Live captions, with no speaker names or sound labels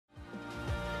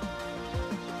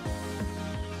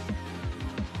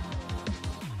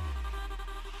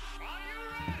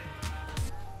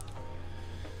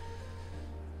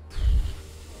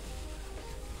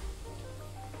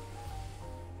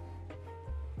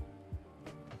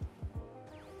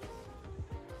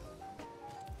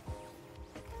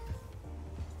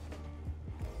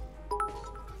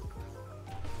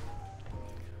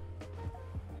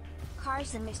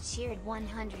Harsh and Cheered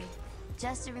 100.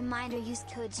 Just a reminder, use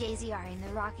code JZR in the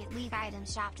Rocket League item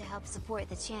shop to help support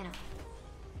the channel.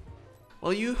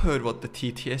 Well, you heard what the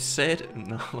TTS said.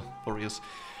 No, for reals.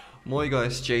 Moi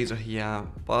guys, Jazer here.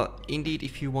 But indeed,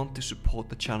 if you want to support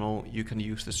the channel, you can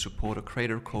use the supporter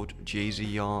creator code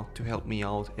JZR to help me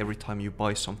out every time you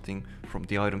buy something from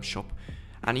the item shop.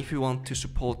 And if you want to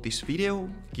support this video,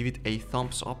 give it a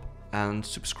thumbs up and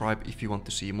subscribe if you want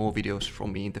to see more videos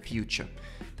from me in the future.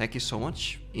 Thank you so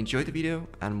much, enjoy the video,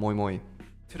 and moi moi.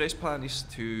 Today's plan is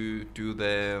to do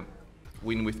the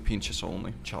win with pinches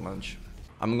only challenge.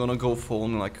 I'm gonna go for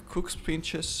only like cook's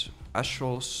pinches,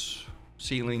 astrals,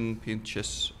 ceiling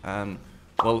pinches, and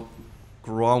well,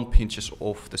 ground pinches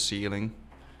off the ceiling.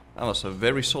 That was a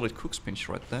very solid cook's pinch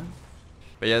right there.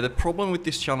 But yeah, the problem with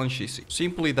this challenge is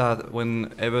simply that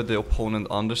whenever the opponent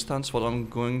understands what I'm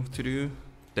going to do,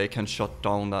 they can shut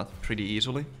down that pretty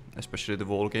easily, especially the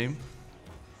wall game.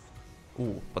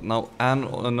 Ooh, but now, and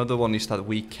another one is that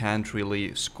we can't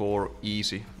really score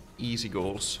easy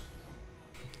goals.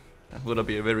 That would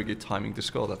be a very good timing to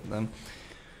score that then.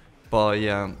 But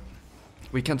yeah,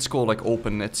 we can't score like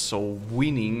open nets, so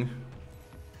winning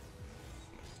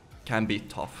can be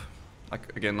tough.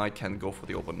 Like again, I can't go for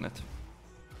the open net.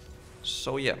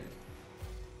 So yeah,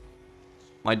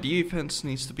 my defense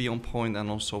needs to be on point, and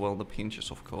also, well, the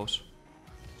pinches, of course.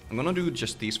 I'm gonna do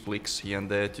just these flicks here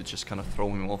and there to just kind of throw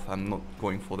him off. I'm not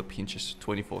going for the pinches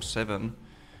 24/7.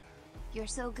 You're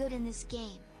so good in this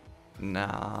game.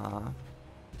 Nah.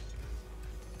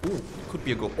 Ooh, it could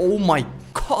be a goal. Oh my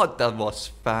god, that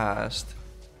was fast.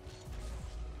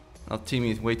 Now, team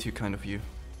is way too kind of you.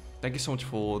 Thank you so much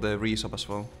for the resub as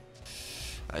well.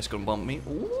 It's gonna bump me.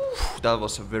 Ooh, that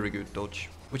was a very good dodge.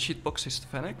 Which hitbox is the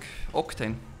Fennec?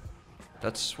 Octane.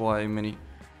 That's why many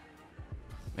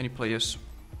players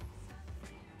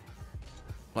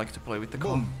like to play with the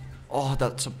car. Oh,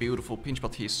 that's a beautiful pinch,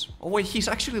 but he's... Oh wait, he's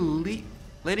actually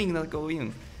letting that go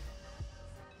in.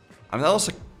 I mean, that was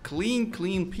a clean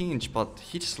pinch, but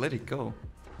he just let it go.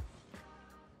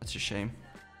 That's a shame.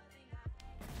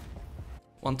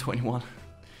 121.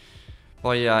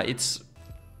 But yeah, it's...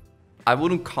 I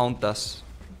wouldn't count this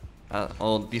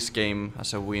on this game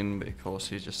as a win because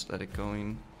he just let it go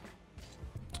in.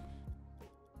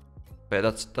 But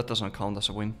that doesn't count as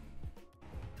a win.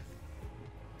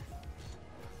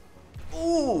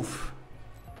 Oof!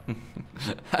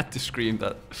 Had to scream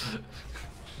that.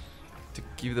 To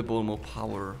give the ball more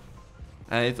power.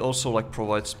 And it also like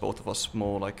provides both of us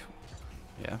more like,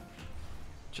 yeah,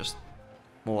 just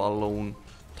more alone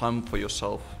time for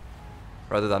yourself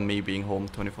rather than me being home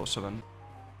 24/7.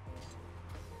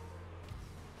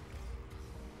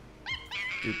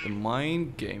 Dude, the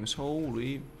mind games,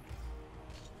 holy.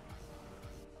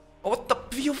 Oh, what the?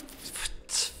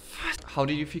 How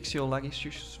did you fix your lag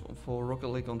issues for Rocket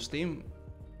League on Steam?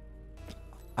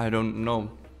 I don't know.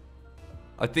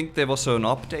 I think there was an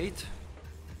update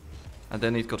and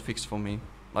then it got fixed for me.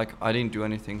 Like, I didn't do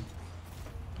anything.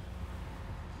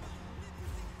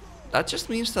 That just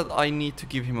means that I need to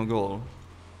give him a goal.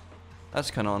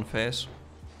 That's kind of unfair.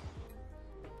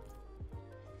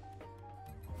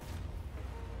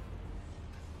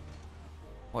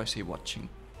 Why is he watching?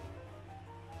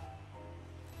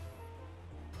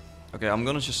 Okay, I'm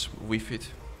gonna just whiff it.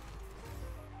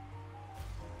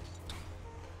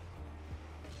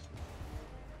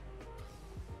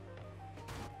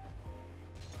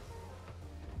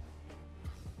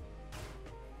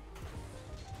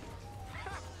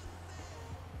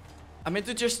 I meant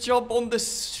to just jump on the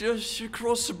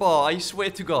crossbar, I swear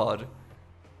to God.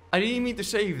 I didn't mean to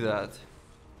save that.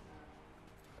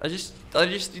 I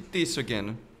just did this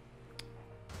again.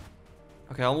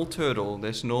 Okay, I will turtle,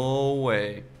 there's no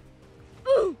way.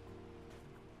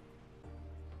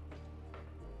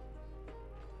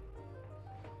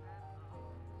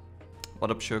 What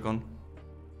up, Shogun?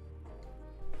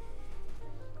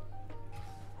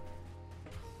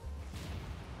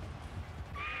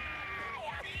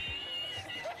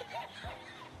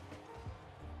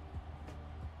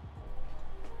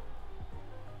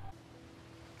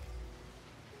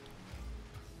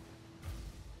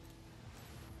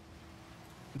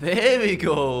 There we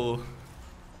go.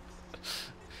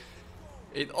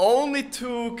 It only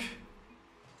took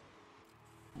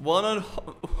one and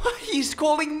he's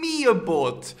calling me a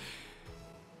bot.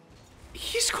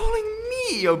 He's calling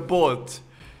me a bot.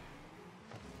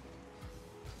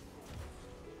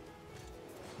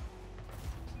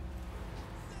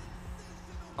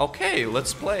 Okay,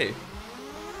 let's play.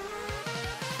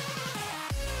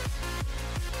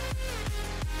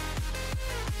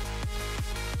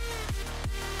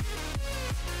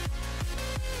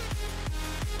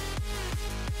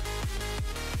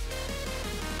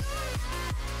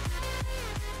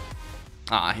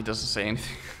 Ah, he doesn't say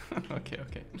anything. Okay,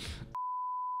 okay.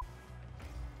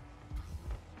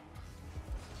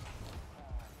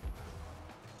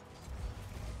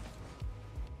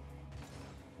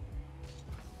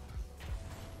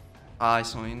 Ah,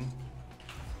 it's not in.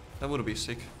 That would be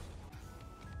sick.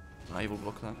 I will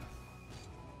block that.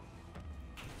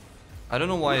 I don't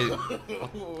know why.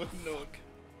 Oh, no.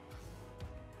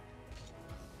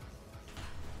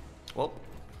 Well,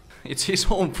 it's his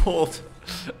own fault.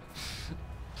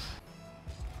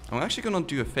 I'm actually gonna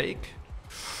do a fake.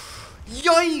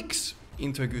 Yikes!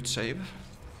 Into a good save.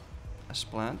 As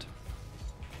planned.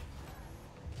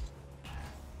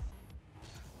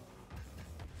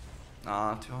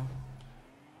 Ah, too high.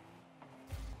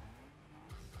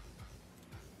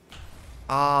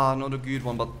 Ah, not a good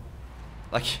one, but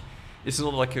like, it's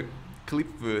not like a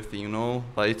clip worthy, you know?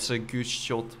 But it's a good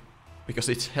shot because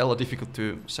it's hella difficult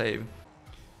to save.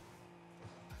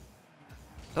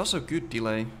 That was a good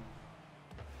delay.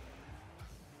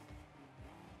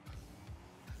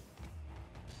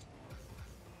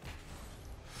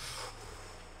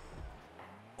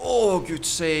 Oh, good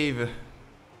save.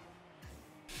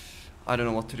 I don't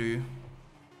know what to do.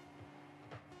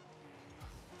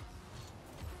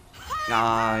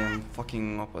 Nah, I am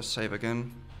fucking up a save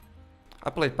again. I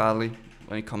played badly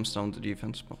when it comes down to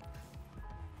defense, but...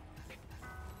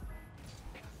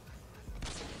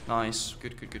 Nice,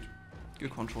 good, good, good.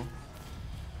 Good control.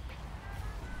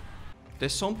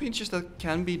 There's some pinches that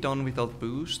can be done without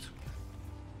boost.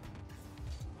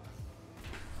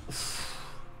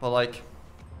 But like...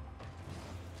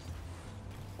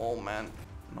 Oh man,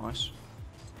 nice.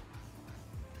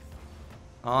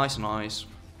 Nice, nice.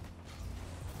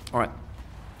 Alright.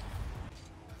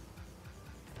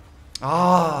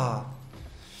 Ah!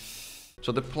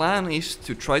 So the plan is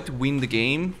to try to win the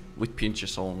game with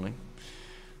pinches only.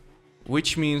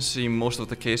 Which means in most of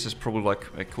the cases probably like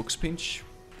a Cook's pinch.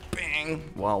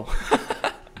 Bang! Wow.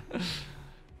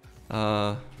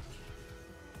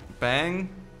 Bang.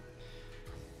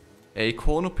 A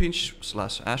corner pinch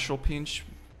slash astral pinch.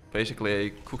 Basically a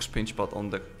Cook's pinch but on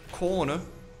the corner.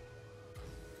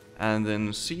 And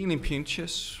then ceiling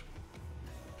pinches.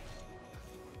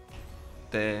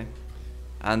 There.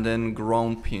 And then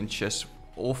ground pinches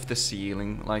off the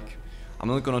ceiling. Like, I'm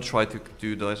not gonna try to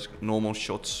do those normal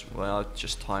shots where I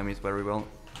just time it very well.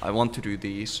 I want to do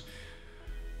these.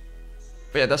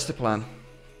 But yeah, that's the plan.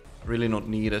 Really not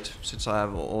needed, since I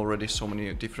have already so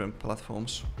many different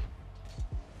platforms.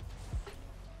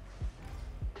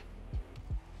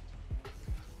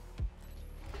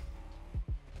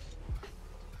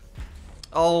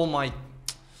 Oh my...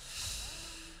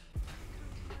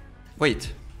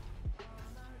 Wait.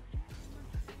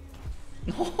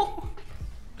 No.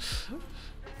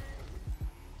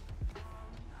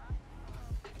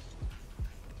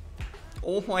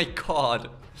 Oh my god.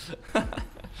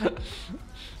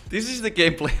 This is the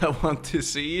gameplay I want to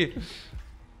see.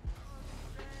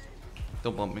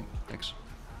 Don't bump me. Thanks.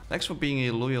 Thanks for being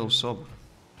a loyal sub.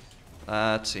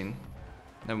 That's in.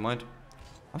 Never mind.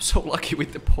 I'm so lucky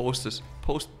with the post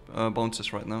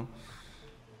bounces right now.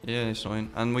 Yeah, it's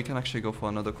fine. And we can actually go for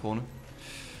another corner.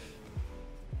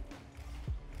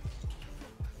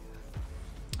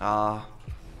 Ah.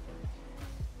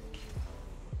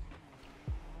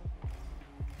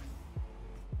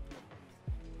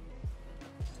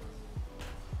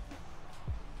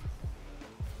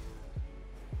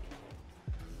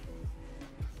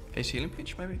 A ceiling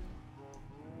pinch, maybe?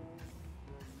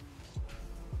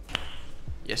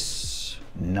 Yes.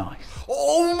 Nice.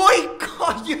 Oh my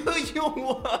god, you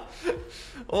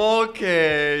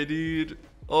Okay, dude.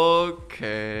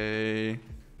 Okay.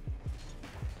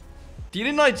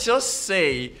 Didn't I just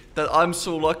say that I'm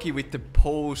so lucky with the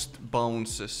post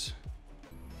bounces?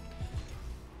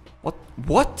 What?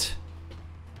 What?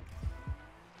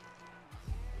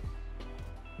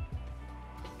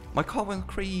 My car went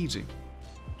crazy.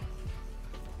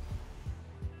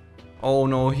 Oh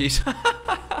no, he's...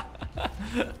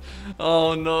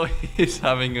 Oh no, he's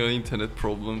having an internet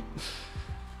problem.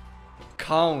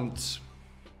 Count.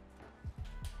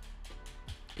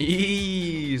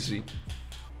 Easy.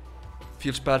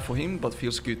 Feels bad for him, but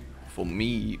feels good for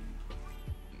me.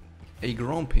 A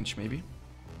ground pinch, maybe.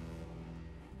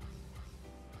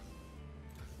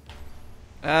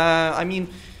 I mean,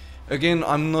 again,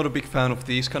 I'm not a big fan of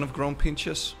these kind of ground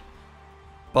pinches,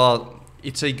 but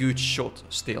it's a good shot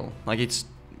still. Like, it's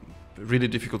really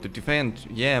difficult to defend,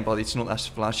 yeah, but it's not as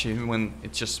flashy when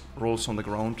it just rolls on the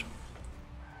ground.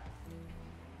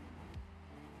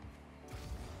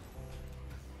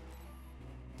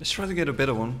 Let's try to get a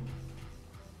better one.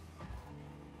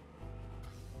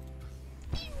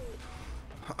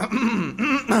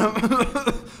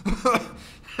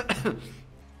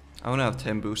 I only have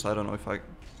 10 boost, I don't know if I...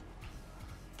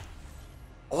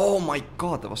 Oh my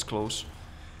god, that was close.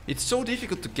 It's so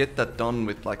difficult to get that done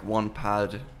with like one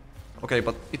pad. Okay,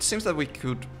 but it seems that we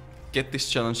could get this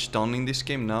challenge done in this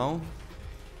game now.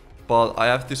 But I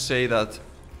have to say that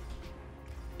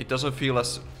it doesn't feel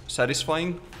as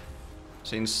satisfying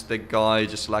since the guy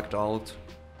just lagged out.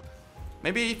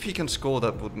 Maybe if he can score,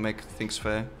 that would make things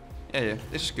fair. Yeah,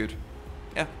 this is good.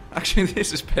 Yeah, actually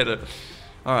this is better.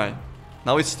 Alright,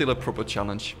 now it's still a proper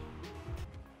challenge.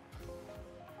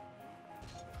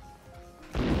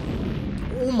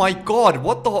 Oh my god,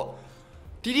 what the...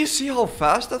 Did you see how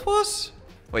fast that was?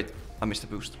 Wait, I missed the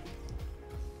boost.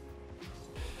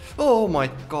 Oh my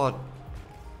god.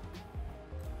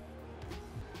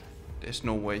 There's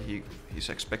no way he's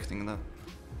expecting that.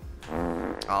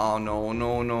 Oh no,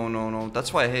 no, no, no, no.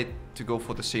 That's why I hate to go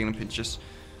for the ceiling pinches.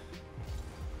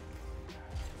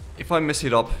 If I mess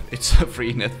it up, it's a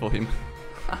free net for him.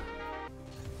 I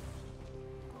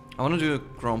wanna do a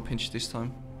ground pinch this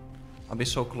time. I'll be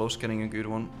so close getting a good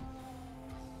one.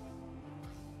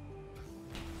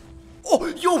 Oh,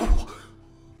 yo!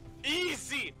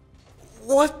 Easy!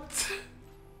 What?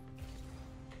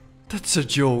 That's a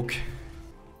joke.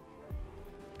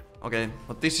 Okay,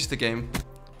 but this is the game.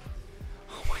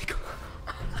 Oh my god.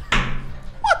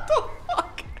 What the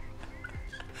fuck?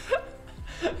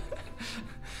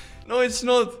 No, it's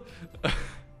not.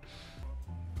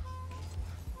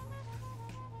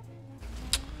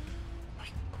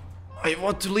 I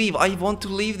want to leave. I want to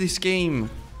leave this game.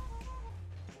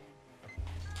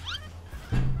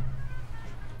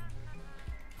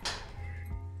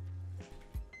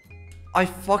 I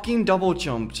fucking double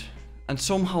jumped and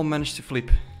somehow managed to flip.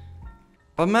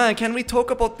 But man, can we talk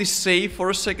about this save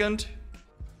for a second?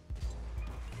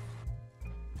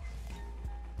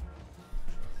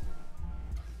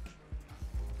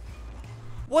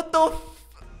 What the f...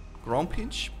 Ground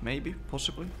pinch? Maybe,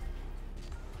 possibly.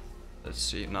 Let's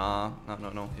see. Nah,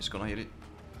 no. He's gonna hit it.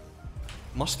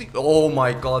 Musty. Oh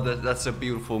my god, that's a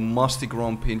beautiful musty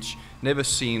ground pinch. Never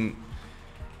seen,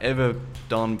 ever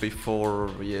done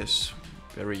before. Yes,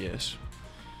 very yes.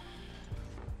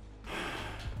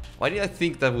 Why did I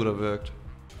think that would have worked?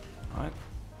 Alright.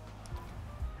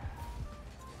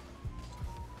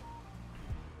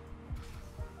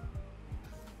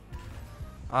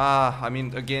 Ah, I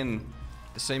mean, again,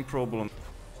 the same problem.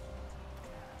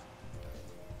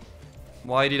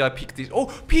 Why did I pick this? Oh,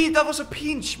 Pete, that was a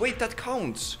pinch! Wait, that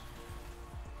counts.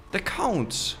 That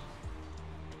counts.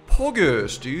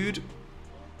 Poggers, dude.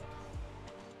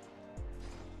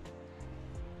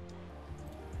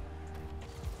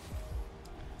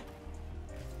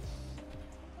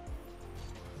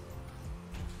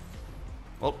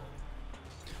 Well,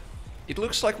 it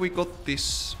looks like we got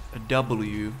this a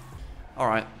W.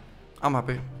 Alright, I'm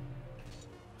happy.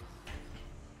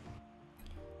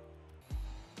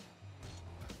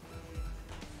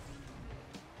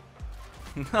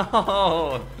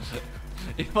 No,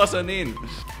 it wasn't in.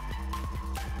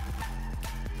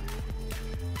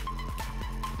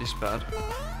 This bad.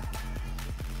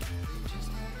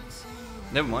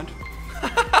 Never mind.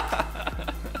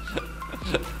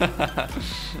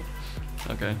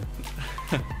 Okay,